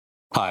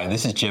Hi,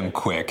 this is Jim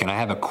Quick, and I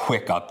have a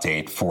quick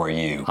update for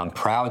you. I'm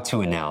proud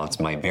to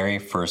announce my very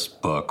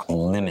first book,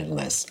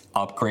 Limitless.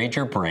 Upgrade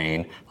your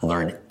brain,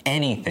 learn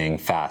anything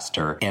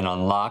faster, and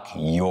unlock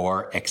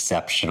your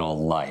exceptional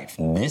life.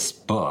 This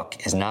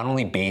book is not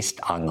only based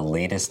on the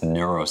latest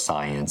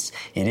neuroscience,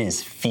 it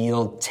is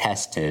field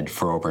tested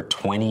for over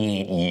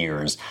 28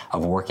 years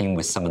of working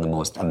with some of the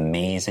most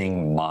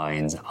amazing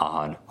minds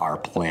on our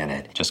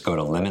planet. Just go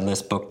to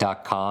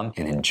limitlessbook.com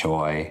and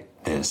enjoy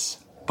this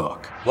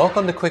book.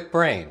 Welcome to Quick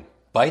Brain,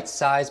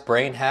 bite-sized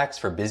brain hacks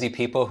for busy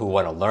people who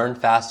want to learn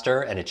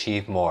faster and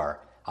achieve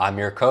more. I'm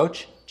your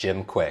coach,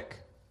 Jim Quick.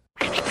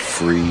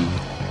 Free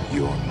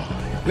your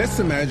mind. Let's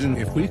imagine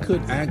if we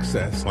could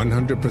access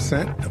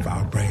 100% of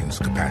our brain's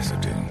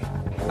capacity.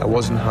 I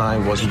wasn't high,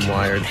 wasn't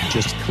wired,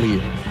 just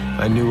clear.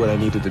 I knew what I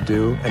needed to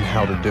do and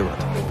how to do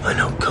it. I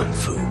know Kung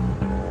Fu.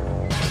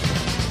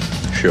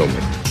 Show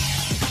me.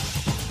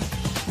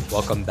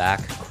 Welcome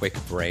back, Quick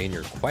Brain.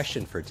 Your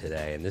question for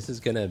today, and this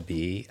is going to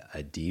be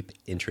a deep,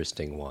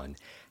 interesting one.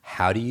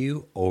 How do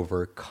you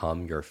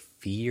overcome your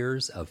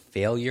fears of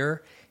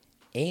failure?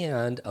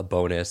 And a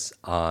bonus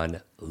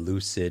on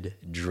lucid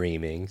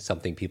dreaming,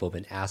 something people have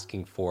been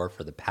asking for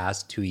the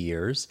past 2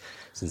 years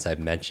since I've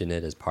mentioned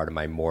it as part of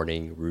my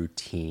morning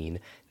routine.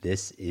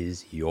 This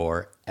is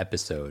your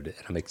episode,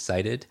 and I'm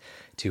excited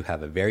to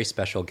have a very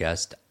special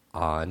guest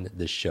on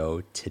the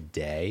show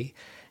today.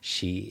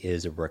 She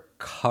is a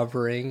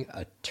recovering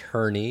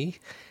attorney.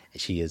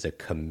 She is a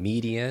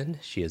comedian.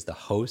 She is the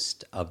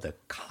host of the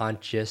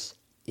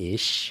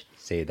Conscious-ish,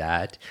 say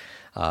that,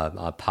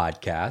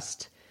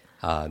 podcast.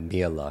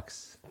 Mia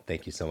Lux,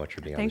 thank you so much for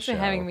being on the show. Thanks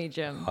for having me,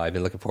 Jim. I've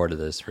been looking forward to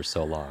this for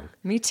so long.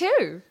 Me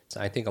too.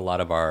 I think a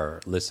lot of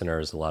our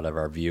listeners, a lot of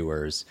our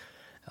viewers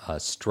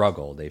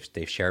struggle.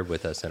 They've shared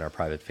with us in our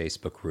private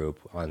Facebook group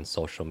on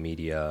social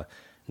media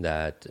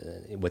that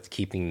what's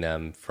keeping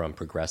them from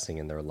progressing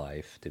in their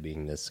life to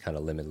being this kind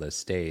of limitless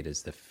state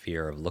is the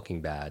fear of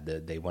looking bad.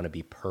 They want to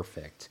be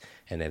perfect,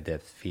 and they have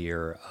that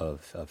fear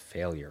of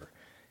failure.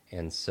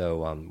 And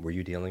so were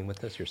you dealing with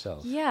this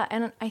yourself? Yeah,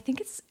 and I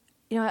think it's,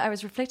 I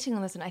was reflecting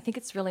on this, and I think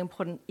it's really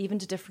important even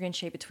to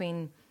differentiate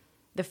between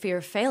the fear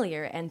of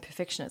failure and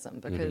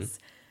perfectionism, because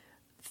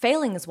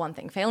failing is one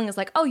thing. Failing is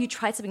like, oh, you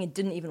tried something, it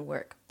didn't even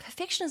work.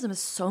 Perfectionism is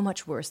so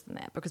much worse than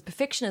that, because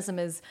perfectionism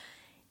is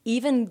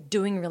even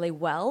doing really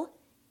well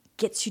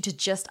gets you to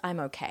just, I'm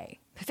okay.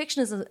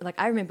 Perfectionism, like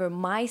I remember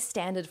my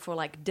standard for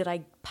like, did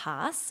I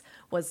pass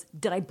was,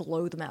 did I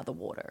blow them out of the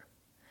water?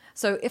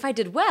 So if I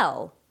did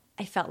well,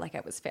 I felt like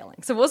I was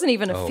failing. So it wasn't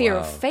even a fear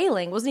of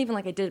failing. It wasn't even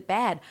like I did it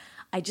bad.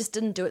 I just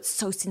didn't do it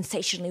so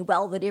sensationally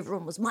well that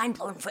everyone was mind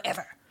blown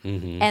forever.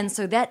 Mm-hmm. And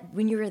so that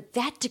when you're at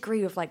that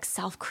degree of like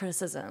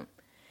self-criticism,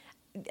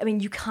 I mean,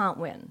 you can't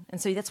win.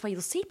 And so that's why you'll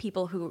see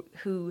people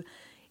who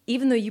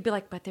even though you'd be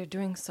like, but they're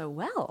doing so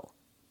well,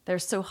 they're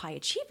so high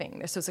achieving,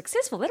 they're so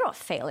successful, they're not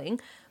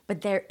failing,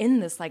 but they're in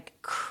this like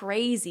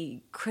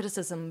crazy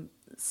criticism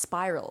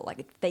spiral.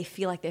 Like they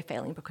feel like they're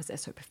failing because they're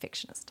so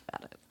perfectionist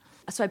about it.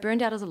 So I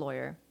burned out as a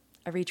lawyer.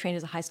 I retrained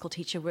as a high school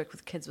teacher, worked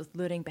with kids with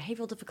learning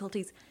behavioral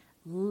difficulties,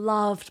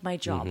 loved my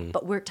job,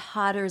 but worked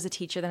harder as a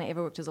teacher than I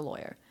ever worked as a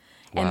lawyer.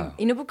 Wow.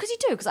 And, because you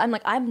do, because I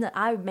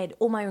made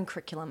all my own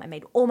curriculum, I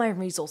made all my own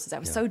resources, I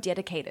was so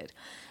dedicated.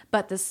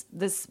 But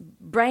this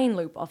brain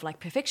loop of like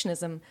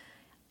perfectionism,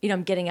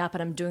 I'm getting up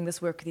and I'm doing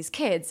this work with these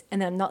kids, and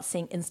then I'm not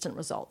seeing instant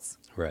results.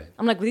 Right.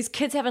 I'm like, well, these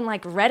kids haven't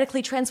like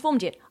radically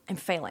transformed yet. I'm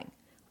failing.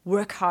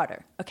 Work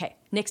harder. Okay,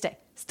 next day,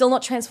 still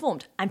not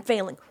transformed. I'm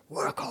failing.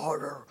 Work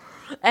harder.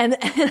 And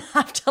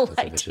after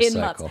like 10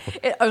 months,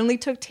 it only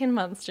took 10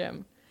 months,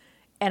 Jim.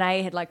 And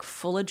I had like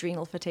full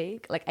adrenal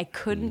fatigue. Like I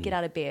couldn't get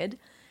out of bed.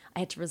 I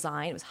had to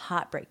resign. It was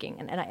heartbreaking.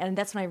 And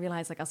that's when I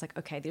realized, like, I was like,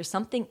 okay, there's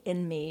something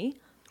in me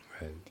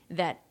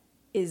that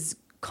is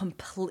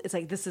complete. It's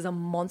like, this is a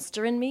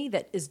monster in me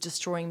that is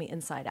destroying me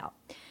inside out.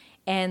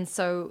 And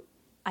so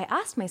I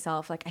asked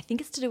myself, like, I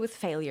think it's to do with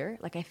failure.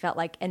 Like I felt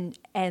like,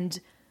 and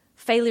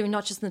failure,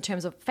 not just in the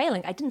terms of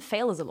failing. I didn't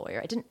fail as a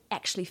lawyer. I didn't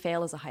actually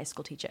fail as a high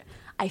school teacher.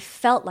 I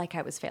felt like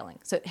I was failing.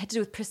 So it had to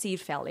do with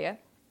perceived failure.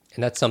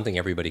 And that's something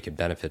everybody could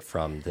benefit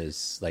from,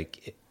 this,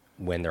 like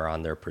when they're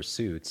on their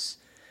pursuits,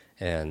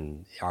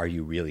 and are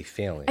you really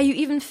failing? Are you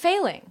even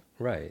failing?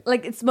 Right.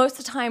 Like it's most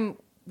of the time,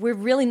 we're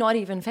really not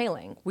even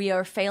failing. We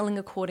are failing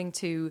according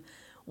to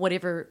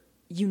whatever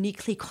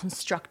uniquely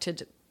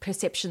constructed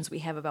perceptions we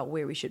have about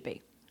where we should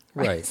be.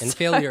 Right. And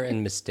failure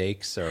and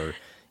mistakes are,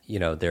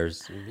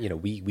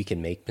 we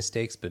can make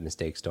mistakes, but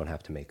mistakes don't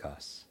have to make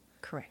us.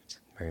 Correct.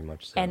 Very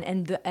much so.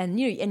 And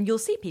you'll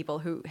see people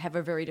who have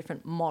a very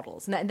different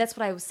models, and that's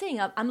what I was seeing.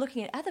 I'm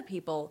looking at other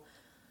people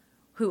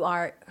who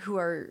are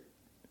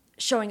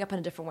showing up in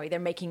a different way. They're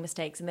making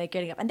mistakes and they're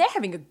getting up and they're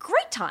having a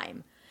great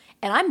time,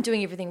 and I'm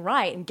doing everything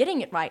right and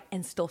getting it right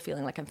and still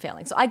feeling like I'm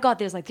failing. So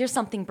there's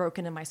something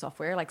broken in my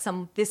software. Like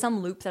there's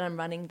some loop that I'm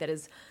running that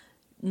is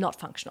not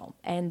functional.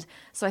 And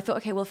so I thought,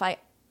 okay, well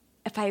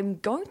if I'm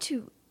going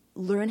to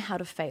learn how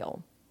to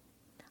fail,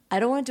 I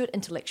don't want to do it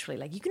intellectually.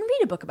 Like you can read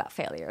a book about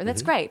failure and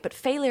that's great, but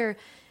failure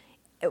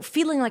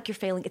feeling like you're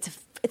failing.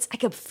 It's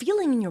like a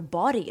feeling in your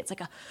body. It's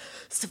like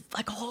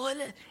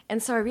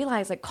and so I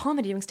realized like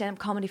doing stand-up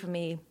comedy for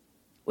me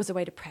was a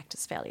way to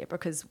practice failure,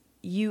 because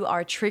you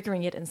are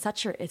triggering it in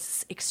such a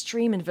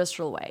extreme and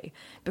visceral way.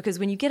 Because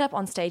when you get up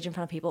on stage in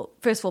front of people,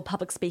 first of all,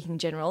 public speaking in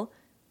general,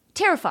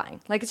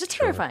 terrifying. Like, it's just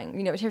terrifying,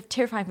 you know,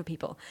 terrifying for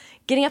people.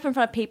 Getting up in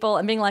front of people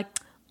and being like,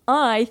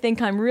 I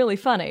think I'm really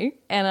funny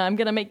and I'm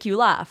going to make you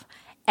laugh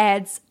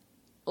adds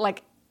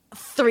like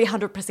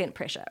 300%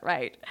 pressure,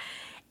 right?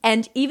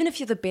 And even if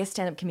you're the best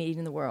stand-up comedian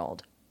in the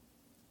world,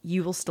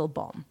 you will still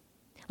bomb.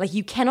 Like,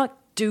 you cannot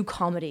do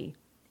comedy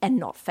and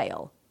not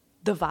fail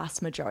the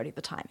vast majority of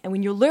the time. And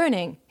when you're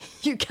learning,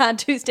 you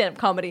can't do stand-up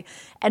comedy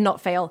and not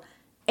fail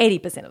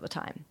 80% of the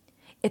time.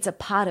 It's a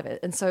part of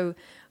it. And so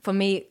for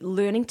me,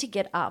 learning to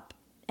get up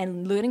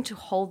and learning to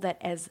hold that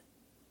as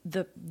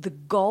the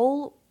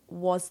goal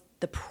was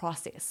the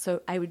process.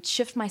 So I would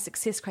shift my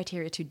success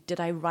criteria to,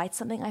 did I write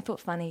something I thought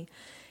funny?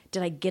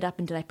 Did I get up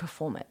and did I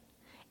perform it?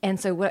 And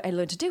so what I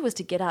learned to do was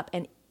to get up,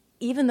 and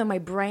even though my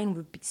brain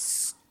would be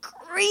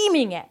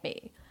screaming at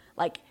me,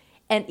 like,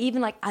 and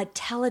even like I'd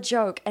tell a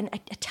joke, and I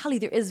tell you,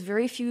 there is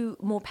very few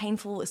more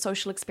painful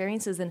social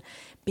experiences than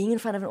being in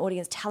front of an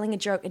audience, telling a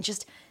joke, and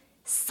just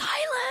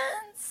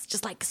silence,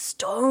 just like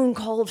stone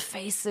cold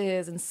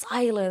faces and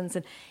silence,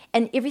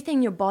 and everything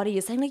in your body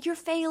is saying like, you're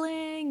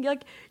failing,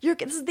 like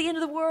this is the end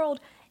of the world.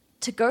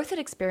 To go through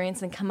that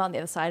experience and come out on the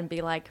other side and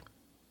be like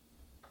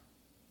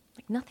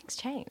nothing's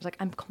changed. Like,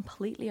 I'm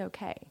completely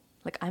okay.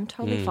 Like, I'm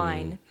totally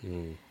fine.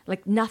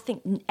 Like,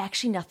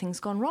 nothing's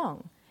gone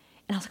wrong.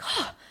 And I was like,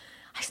 oh.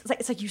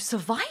 It's like you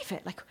survive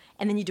it, like,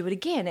 and then you do it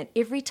again, and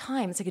every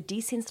time it's like a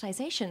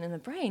desensitization in the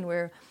brain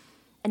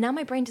and now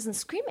my brain doesn't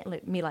scream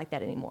at me like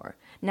that anymore.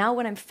 Now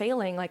when I'm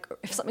failing, like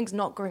if something's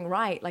not going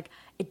right, like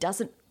it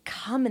doesn't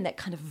come in that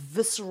kind of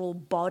visceral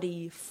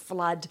body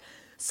flood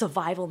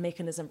survival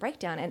mechanism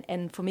breakdown.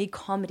 And for me,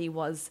 comedy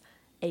was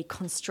a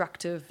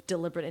constructive,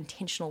 deliberate,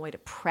 intentional way to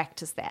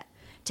practice that,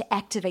 to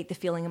activate the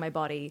feeling in my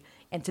body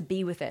and to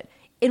be with it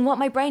in what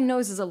my brain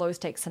knows is a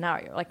low-stakes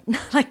scenario.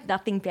 Like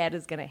nothing bad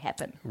is going to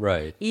happen.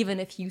 Right. Even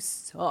if you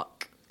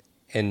suck.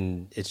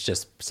 And it's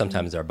just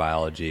sometimes our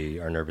biology,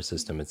 our nervous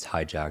system, it's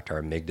hijacked.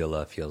 Our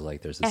amygdala feels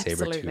like there's a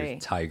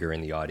saber-toothed tiger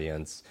in the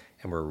audience,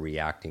 and we're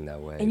reacting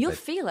that way. And you'll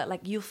feel it.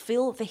 Like, you'll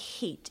feel the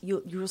heat.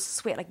 You'll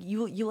sweat. Like,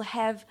 you'll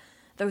have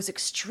those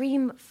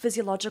extreme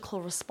physiological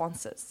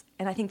responses.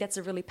 And I think that's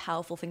a really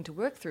powerful thing to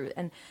work through.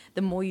 And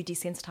the more you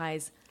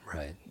desensitize,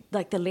 right,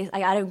 like the less,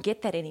 I don't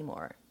get that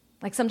anymore.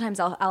 Like, sometimes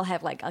I'll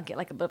get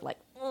like a bit of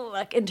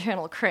like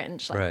internal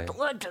cringe, like, right,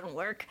 blood didn't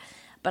work.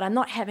 But I'm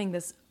not having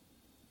this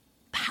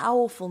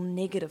powerful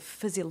negative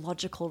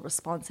physiological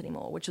response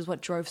anymore, which is what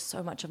drove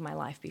so much of my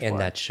life before. And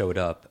that showed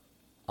up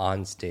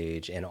on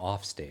stage and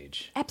off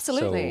stage.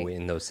 Absolutely. So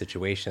in those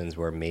situations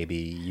where maybe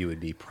you would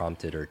be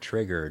prompted or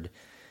triggered,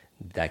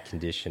 that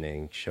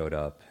conditioning showed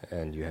up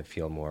and you had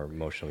feel more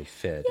emotionally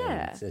fit.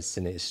 Yeah. And it's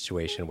in a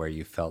situation where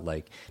you felt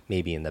like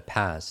maybe in the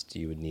past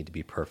you would need to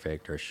be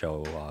perfect or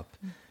show up,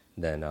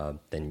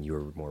 then you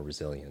were more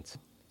resilient.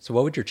 So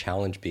what would your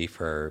challenge be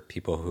for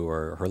people who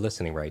are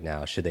listening right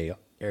now?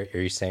 Are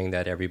you saying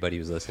that everybody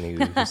who's listening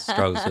who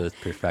struggles with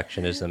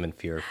perfectionism and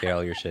fear of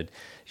failure should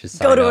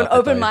sign go to an up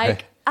open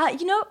mic?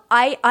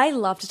 I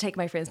love to take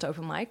my friends to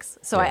open mics.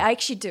 So yeah. I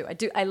actually do.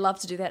 I love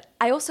to do that.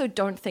 I also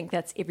don't think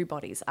that's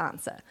everybody's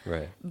answer.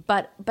 Right.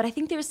 But I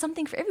think there is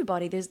something for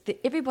everybody.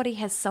 Everybody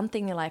has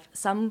something in their life,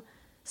 some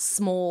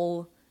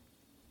small,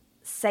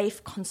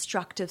 safe,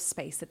 constructive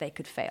space that they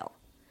could fail.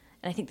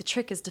 And I think the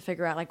trick is to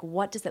figure out, like,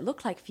 what does that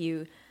look like for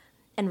you?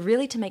 And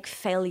really to make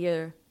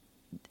failure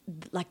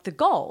like the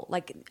goal,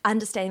 like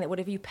understanding that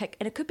whatever you pick,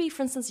 and it could be,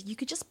 for instance, you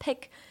could just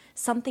pick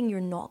something you're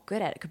not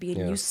good at. It could be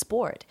a new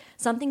sport,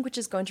 something which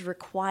is going to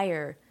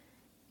require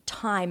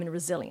time and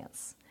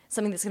resilience,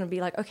 something that's going to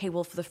be like, okay,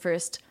 well, for the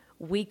first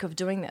week of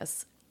doing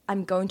this,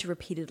 I'm going to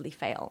repeatedly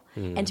fail.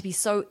 And to be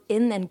so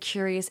in and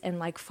curious and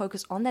like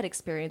focus on that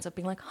experience of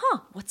being like,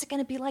 what's it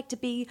going to be like to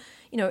be,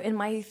 in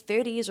my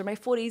 30s or my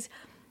 40s,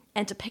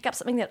 and to pick up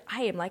something that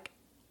I am like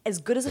as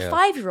good as a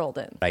 5-year-old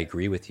in. I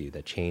agree with you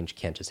that change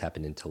can't just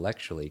happen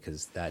intellectually,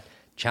 because that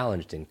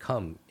challenge didn't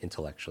come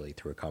intellectually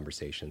through a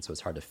conversation. So it's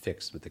hard to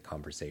fix with the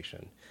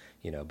conversation,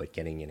 but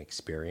getting an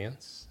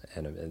experience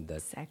and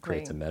that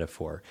creates a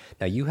metaphor.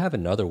 Now, you have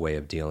another way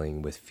of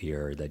dealing with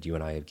fear that you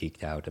and I have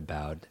geeked out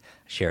about,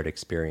 shared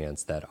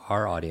experience that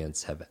our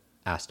audience have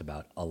asked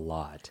about a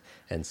lot.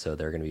 And so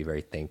they're going to be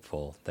very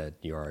thankful that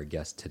you're our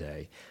guest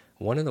today.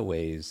 One of the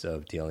ways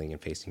of dealing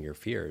and facing your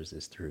fears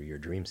is through your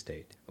dream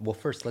state. Well,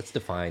 first, let's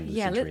define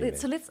lucid dreaming.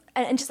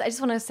 I just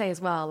want to say as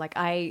well, like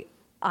I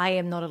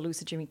am not a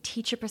lucid dreaming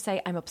teacher per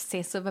se. I'm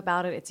obsessive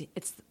about it.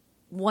 It's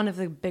one of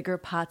the bigger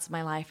parts of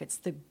my life. It's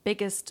the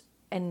biggest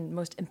and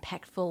most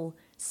impactful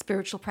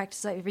spiritual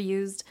practice I've ever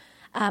used.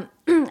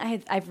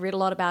 I've read a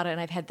lot about it, and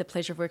I've had the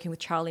pleasure of working with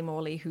Charlie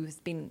Morley, who's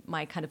been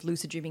my kind of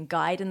lucid dreaming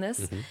guide in this.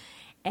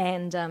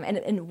 Mm-hmm.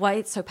 And why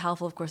it's so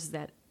powerful, of course, is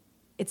that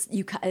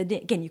you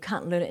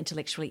can't learn it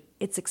intellectually.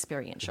 It's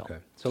experiential. Okay,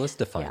 so let's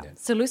define it.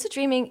 So lucid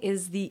dreaming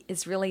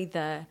is really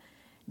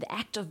the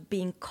act of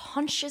being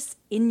conscious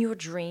in your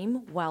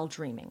dream while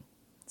dreaming.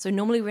 So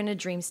normally we're in a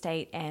dream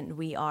state and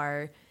we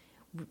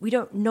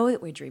don't know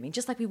that we're dreaming.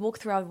 Just like we walk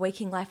through our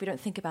waking life, we don't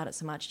think about it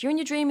so much. You're in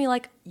your dream, you're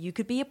like, you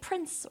could be a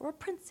prince or a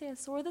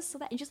princess or this or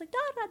that. And you're just like, da,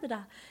 da, da,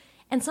 da.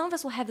 And some of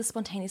us will have this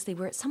spontaneously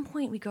where at some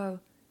point we go,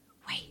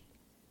 wait,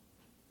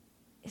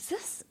 is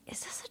this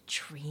a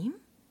dream?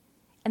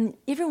 And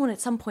everyone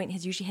at some point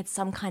has usually had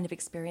some kind of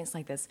experience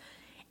like this.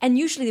 And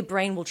usually the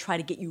brain will try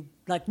to get you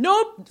like,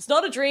 nope, it's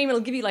not a dream.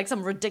 It'll give you like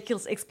some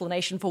ridiculous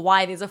explanation for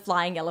why there's a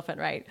flying elephant,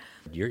 right?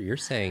 You're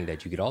saying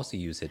that you could also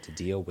use it to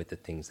deal with the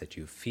things that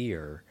you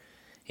fear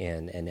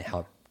and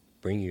help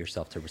bring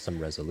yourself to some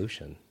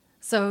resolution.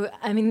 So,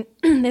 I mean,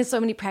 there's so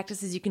many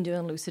practices you can do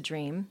in lucid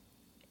dream.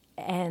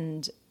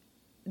 And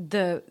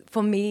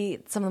for me,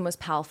 some of the most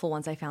powerful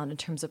ones I found in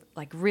terms of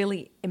like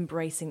really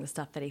embracing the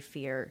stuff that I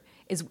fear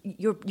is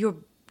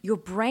your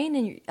brain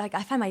and like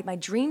I find my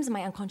dreams and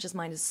my unconscious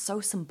mind is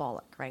so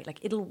symbolic, right? Like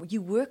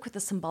you work with the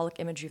symbolic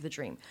imagery of the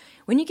dream.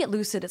 When you get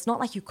lucid, it's not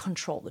like you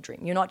control the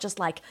dream. You're not just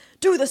like,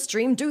 do this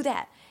dream, do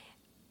that.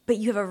 But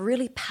you have a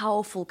really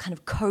powerful kind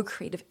of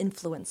co-creative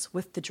influence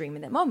with the dream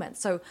in that moment.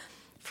 So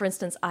for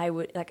instance, I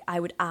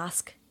would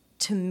ask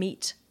to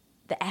meet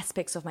the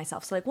aspects of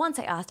myself. So like once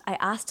I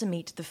asked to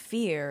meet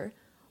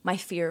my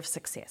fear of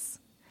success.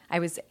 I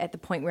was at the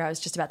point where I was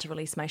just about to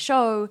release my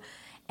show.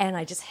 And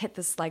I just hit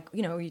this, like,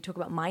 you know, you talk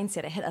about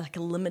mindset. I hit like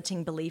a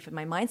limiting belief in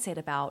my mindset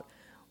about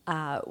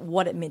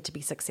what it meant to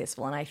be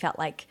successful. And I felt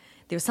like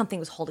there was something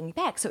that was holding me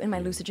back. So in my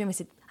lucid dream,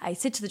 I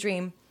said to the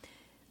dream,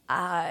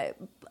 I'd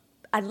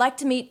like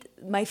to meet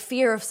my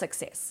fear of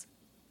success.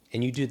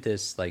 And you do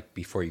this like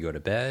before you go to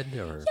bed, or?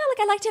 Yeah, like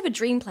I like to have a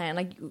dream plan.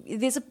 Like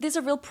there's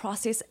a real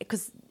process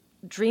because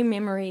dream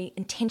memory,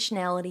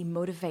 intentionality,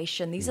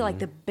 motivation, these are like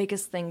the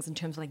biggest things in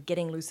terms of like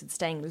getting lucid,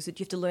 staying lucid.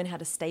 You have to learn how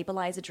to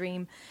stabilize a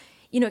dream.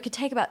 You know, it could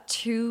take about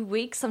 2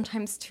 weeks,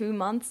 sometimes 2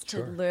 months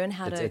to learn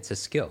how to... It's a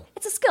skill.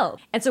 It's a skill.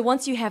 And so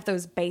once you have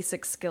those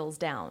basic skills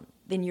down,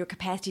 then your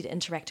capacity to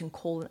interact and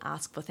call and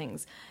ask for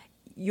things,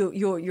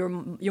 your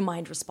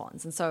mind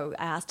responds. And so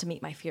I asked to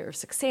meet my fear of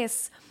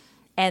success,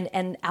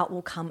 and out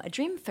will come a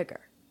dream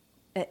figure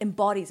that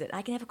embodies it.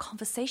 I can have a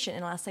conversation,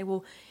 and I'll say,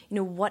 well, you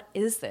know, what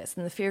is this?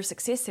 And the fear of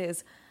success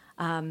is,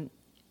 I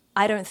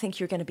don't think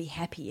you're going to be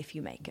happy if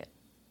you make it.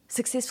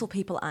 Successful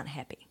people aren't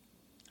happy.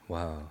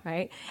 Wow.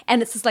 Right?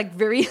 And it's this like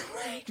very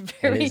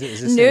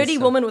is nerdy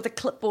woman with a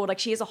clipboard. Like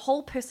she has a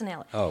whole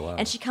personality. Oh, wow.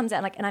 And she comes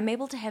out and I'm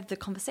able to have the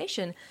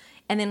conversation.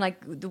 And then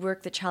like the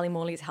work that Charlie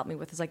Morley has helped me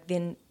with is like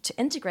then to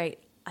integrate,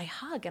 I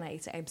hug and I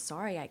say, I'm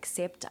sorry, I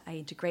accept, I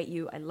integrate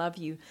you, I love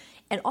you.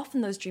 And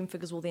often those dream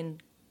figures will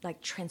then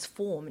like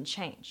transform and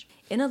change.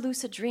 In a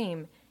lucid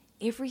dream,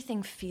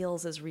 everything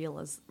feels as real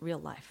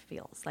life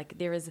feels. Like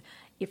there is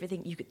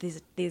everything,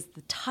 there's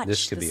the touch,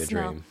 this could the be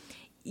smell. A dream.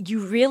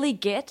 You really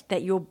get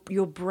that your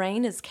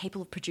brain is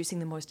capable of producing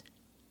the most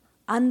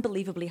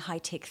unbelievably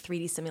high-tech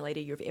 3D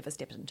simulator you've ever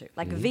stepped into.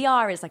 Like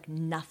VR is like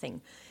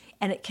nothing.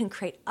 And it can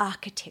create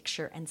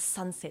architecture and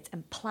sunsets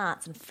and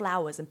plants and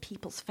flowers and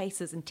people's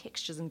faces and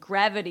textures and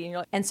gravity.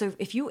 And so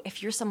if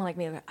you're someone like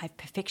me, I have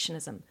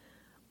perfectionism,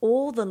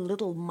 all the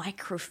little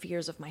micro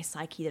fears of my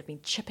psyche that have been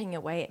chipping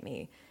away at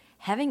me,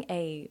 having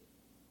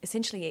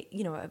essentially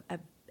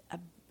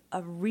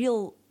a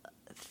real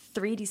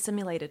 3D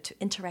simulator to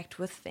interact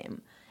with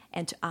them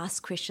and to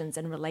ask questions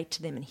and relate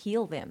to them and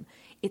heal them.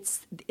 It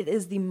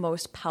is the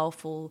most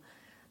powerful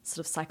sort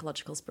of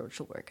psychological,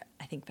 spiritual work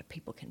I think that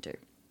people can do.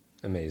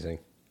 Amazing.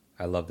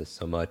 I love this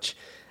so much.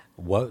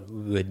 What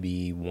would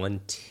be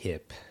one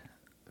tip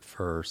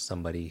for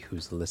somebody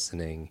who's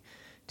listening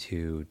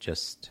to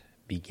just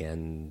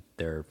begin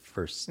their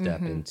first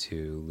step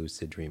into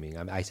lucid dreaming?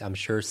 I'm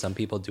sure some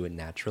people do it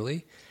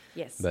naturally.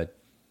 Yes. But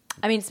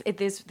I mean,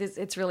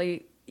 it's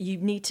really... You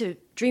need to,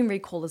 dream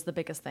recall is the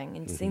biggest thing.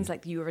 And it seems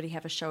like you already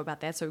have a show about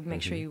that. So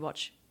make sure you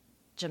watch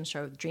Jim's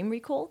show, Dream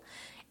Recall.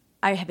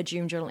 I have a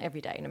dream journal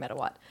every day, no matter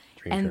what.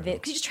 Because you're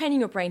just training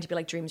your brain to be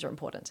like, dreams are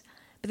important.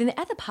 But then the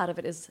other part of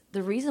it is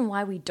the reason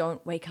why we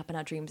don't wake up in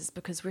our dreams is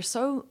because we're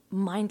so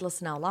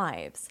mindless in our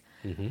lives.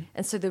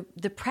 And so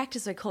the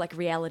practice I call like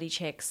reality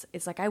checks,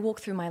 it's like I walk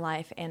through my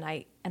life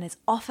and as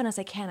often as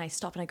I can, I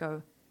stop and I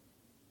go,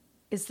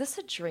 is this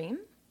a dream?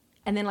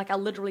 And then like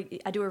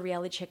I do a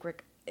reality check where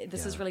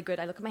this is really good.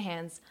 I look at my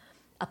hands.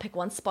 I'll pick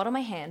one spot on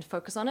my hand,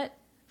 focus on it,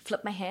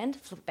 flip my hand,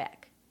 flip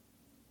back.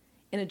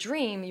 In a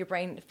dream, your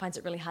brain finds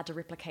it really hard to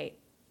replicate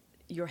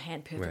your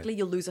hand perfectly. Right.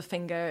 You'll lose a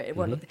finger. It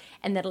won't.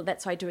 And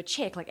that's why I do a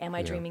check. Like, am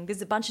I dreaming?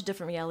 There's a bunch of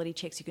different reality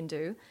checks you can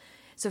do.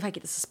 So if I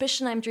get the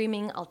suspicion I'm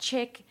dreaming, I'll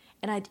check.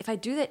 And if I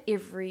do that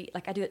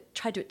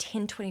try to do it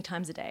 10, 20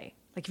 times a day.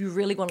 Like if you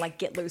really want to like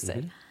get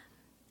lucid.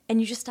 And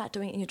you just start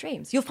doing it in your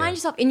dreams. You'll find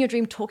yourself in your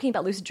dream talking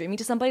about lucid dreaming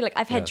to somebody. Like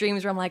I've had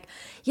dreams where I'm like,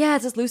 yeah,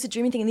 it's this lucid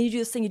dreaming thing. And then you do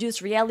this thing, you do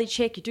this reality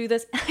check, you do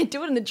this. And I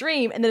do it in the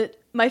dream. And then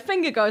my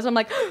finger goes, I'm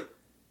like,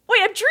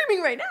 wait, I'm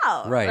dreaming right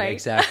now. Right?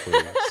 Exactly.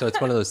 So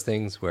it's one of those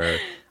things where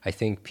I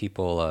think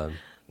people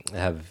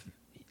have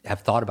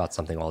have thought about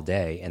something all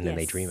day and then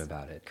they Yes. dream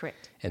about it.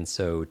 Correct. And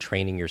so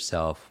training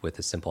yourself with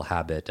a simple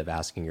habit of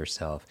asking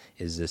yourself,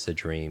 is this a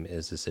dream?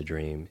 Is this a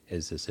dream?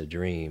 Is this a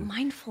dream?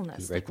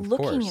 Mindfulness, Right, like of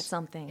looking course. at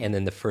something. And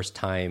then the first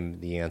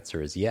time the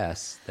answer is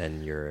yes,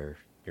 then you're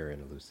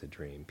in a lucid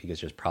dream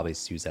because you'll probably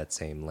use that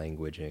same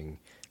languaging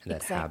and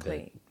that habit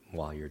Exactly.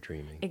 while you're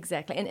dreaming.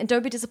 Exactly. And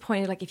don't be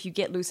disappointed, like if you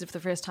get lucid for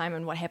the first time,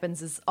 and what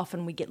happens is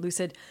often we get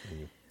lucid,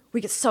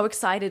 we get so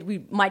excited,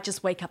 we might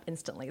just wake up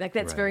instantly. Like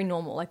that's Right. very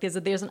normal. Like there's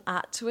an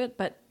art to it,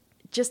 but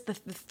just the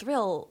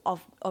thrill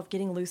of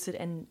getting lucid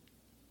and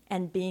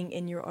being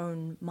in your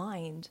own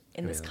mind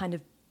in this Yeah. kind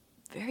of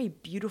very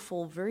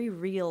beautiful, very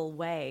real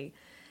way.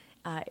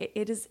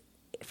 It is,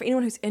 for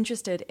anyone who's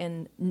interested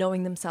in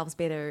knowing themselves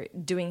better,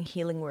 doing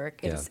healing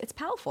work, it's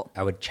powerful.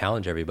 I would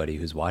challenge everybody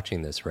who's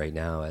watching this right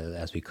now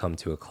as we come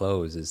to a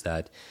close is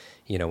that,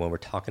 when we're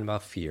talking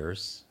about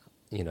fears,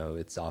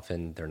 it's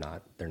often they're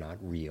not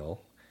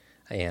real.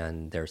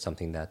 And there's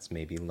something that's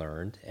maybe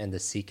learned, and to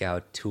seek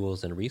out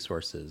tools and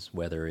resources,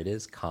 whether it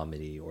is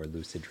comedy or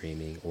lucid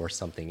dreaming or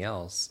something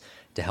else,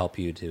 to help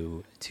you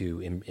to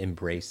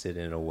embrace it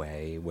in a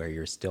way where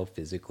you're still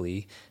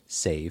physically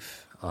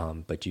safe,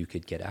 but you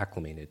could get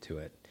acclimated to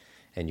it,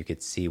 and you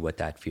could see what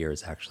that fear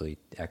is actually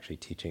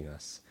teaching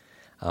us.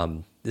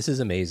 This is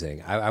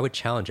amazing. I would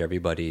challenge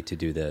everybody to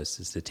do this: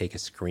 is to take a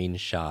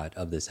screenshot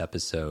of this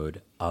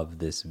episode of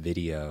this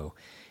video,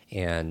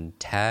 and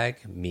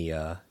tag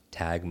Mia.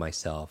 Tag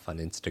myself on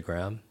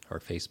Instagram or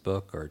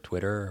Facebook or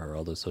Twitter or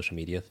all those social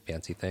media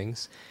fancy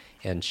things,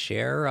 and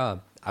share.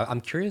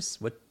 I'm curious,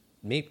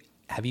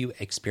 have you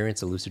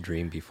experienced a lucid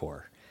dream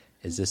before?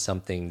 Is this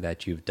something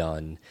that you've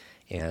done?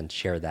 And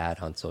share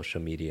that on social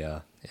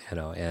media.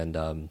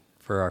 And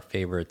for our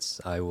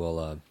favorites,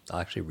 I'll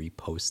actually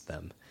repost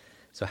them.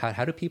 So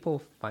how do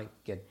people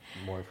get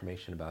more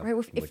information about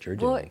what you're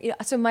doing? Well, yeah,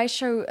 so my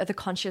show, The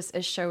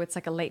Conscious-ish Show, it's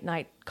like a late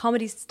night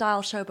comedy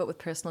style show, but with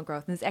personal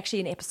growth. And there's actually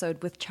an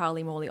episode with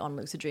Charlie Morley on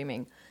lucid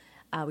dreaming.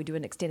 We do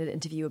an extended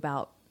interview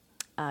about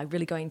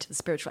really going into the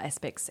spiritual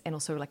aspects and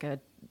also like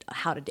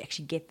how to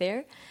actually get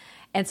there.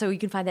 And so you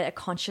can find that at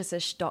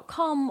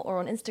consciousish.com or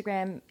on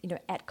Instagram,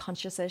 at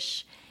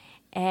consciousish.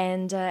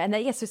 And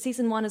so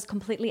season 1 is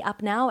completely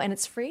up now and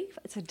it's free.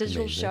 It's a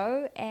digital Amazing.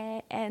 show,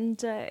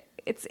 and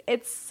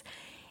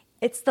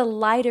it's the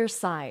lighter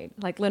side,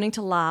 like learning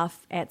to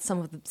laugh at some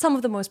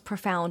of the most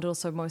profound,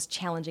 also most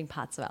challenging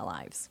parts of our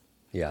lives.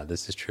 Yeah,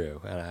 this is true.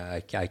 And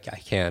I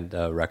can't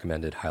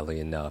recommend it highly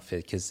enough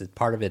because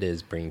part of it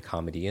is bringing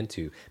comedy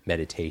into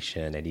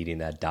meditation and eating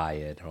that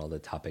diet and all the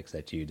topics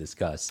that you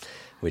discuss,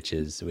 which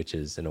is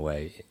in a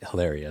way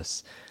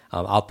hilarious.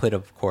 I'll put,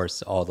 of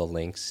course, all the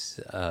links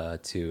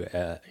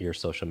to your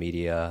social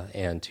media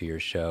and to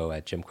your show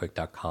at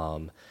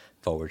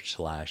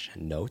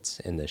jimkwik.com/notes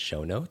in the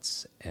show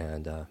notes.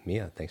 And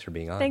Mia, thanks for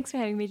being on. Thanks for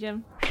having me,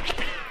 Jim.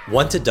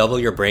 Want to double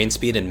your brain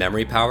speed and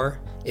memory power?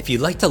 If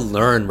you'd like to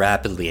learn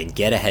rapidly and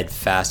get ahead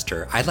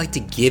faster, I'd like to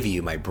give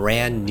you my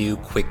brand new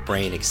Quick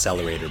Brain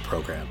Accelerator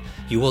program.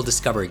 You will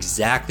discover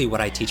exactly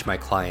what I teach my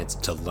clients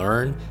to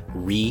learn,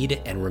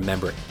 read, and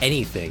remember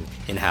anything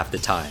in half the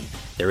time.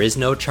 There is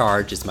no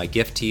charge. It's my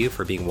gift to you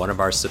for being one of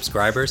our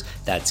subscribers.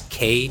 That's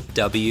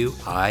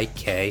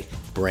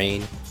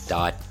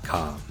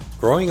kwikbrain.com.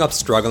 Growing up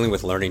struggling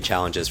with learning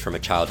challenges from a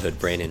childhood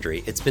brain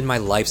injury, it's been my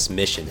life's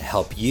mission to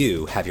help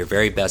you have your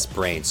very best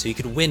brain so you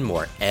can win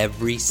more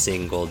every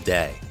single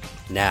day.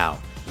 Now,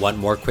 want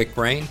more Quick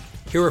Brain?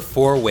 Here are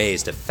 4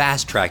 ways to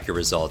fast track your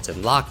results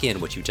and lock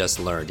in what you just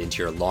learned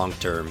into your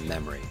long-term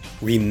memory.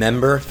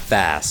 Remember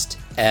FAST,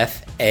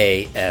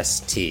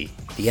 F-A-S-T.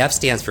 The F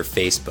stands for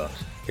Facebook.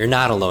 You're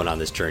not alone on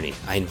this journey.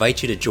 I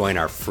invite you to join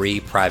our free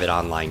private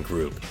online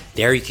group.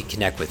 There you can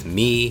connect with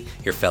me,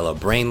 your fellow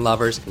brain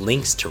lovers,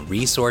 links to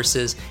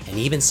resources, and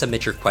even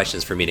submit your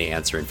questions for me to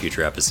answer in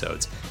future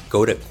episodes.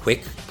 Go to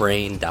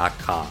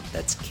kwikbrain.com.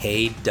 That's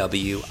Kwik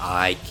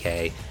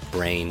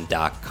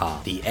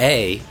brain.com. The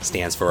A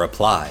stands for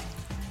apply.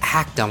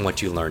 Act on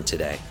what you learned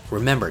today.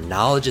 Remember,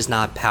 knowledge is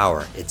not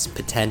power, it's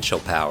potential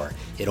power.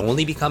 It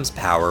only becomes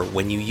power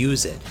when you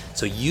use it.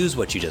 So use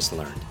what you just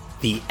learned.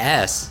 The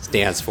S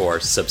stands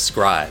for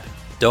subscribe.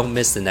 Don't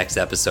miss the next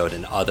episode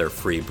and other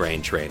free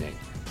brain training.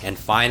 And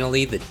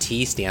finally, the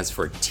T stands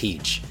for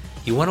teach.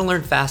 You want to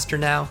learn faster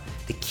now?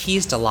 The key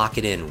is to lock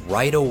it in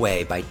right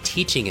away by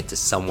teaching it to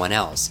someone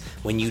else.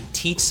 When you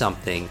teach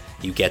something,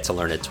 you get to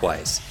learn it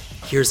twice.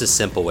 Here's a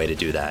simple way to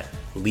do that.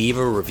 Leave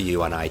a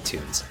review on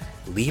iTunes.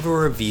 Leave a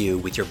review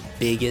with your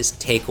biggest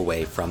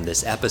takeaway from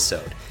this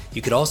episode.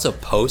 You could also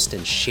post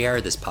and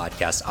share this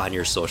podcast on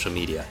your social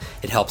media.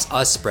 It helps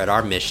us spread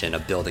our mission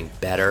of building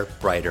better,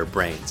 brighter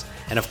brains.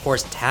 And of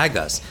course, tag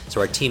us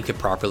so our team can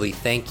properly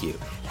thank you.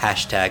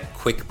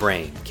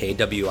 #QuickBrain,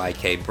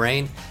 Kwik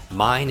Brain.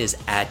 Mine is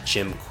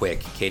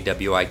 @JimQuik,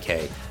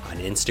 Kwik, on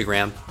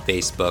Instagram,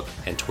 Facebook,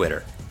 and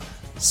Twitter.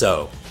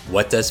 So,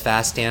 what does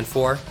FAST stand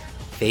for?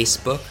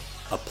 Facebook,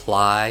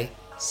 apply,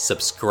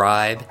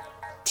 subscribe,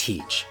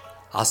 teach.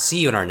 I'll see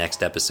you in our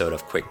next episode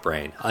of Quick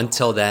Brain.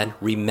 Until then,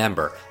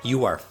 remember,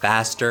 you are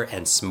faster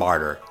and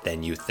smarter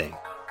than you think.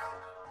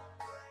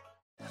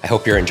 I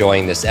hope you're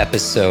enjoying this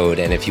episode.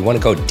 And if you want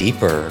to go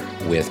deeper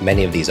with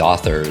many of these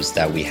authors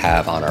that we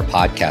have on our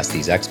podcast,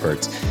 these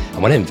experts, I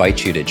want to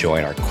invite you to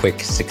join our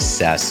Quick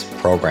Success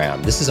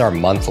program. This is our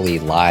monthly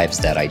lives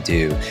that I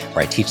do,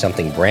 where I teach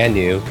something brand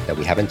new that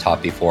we haven't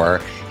taught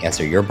before,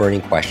 answer your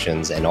burning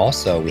questions. And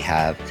also we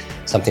have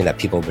something that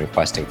people have been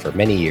requesting for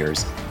many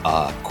years,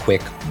 a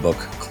quick book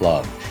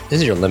club. This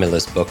is your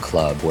Limitless Book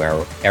Club,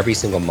 where every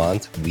single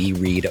month we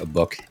read a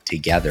book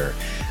together,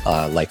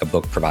 like a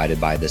book provided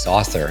by this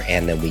author.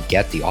 And then we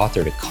get the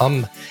author to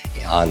come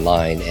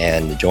online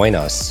and join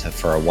us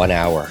for a 1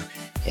 hour,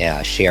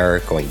 share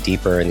going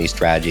deeper in these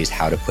strategies,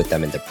 how to put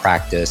them into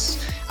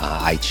practice.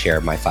 I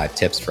share my 5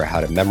 tips for how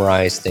to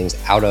memorize things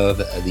out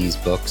of these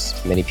books.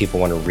 Many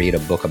people want to read a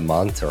book a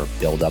month or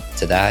build up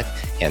to that,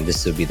 and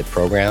this would be the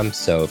program.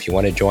 So if you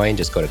want to join,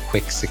 just go to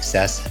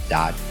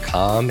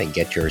quicksuccess.com and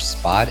get your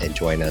spot and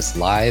join us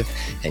live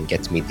and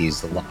get to meet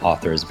these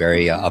authors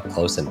very up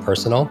close and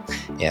personal.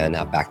 And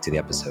back to the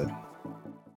episode.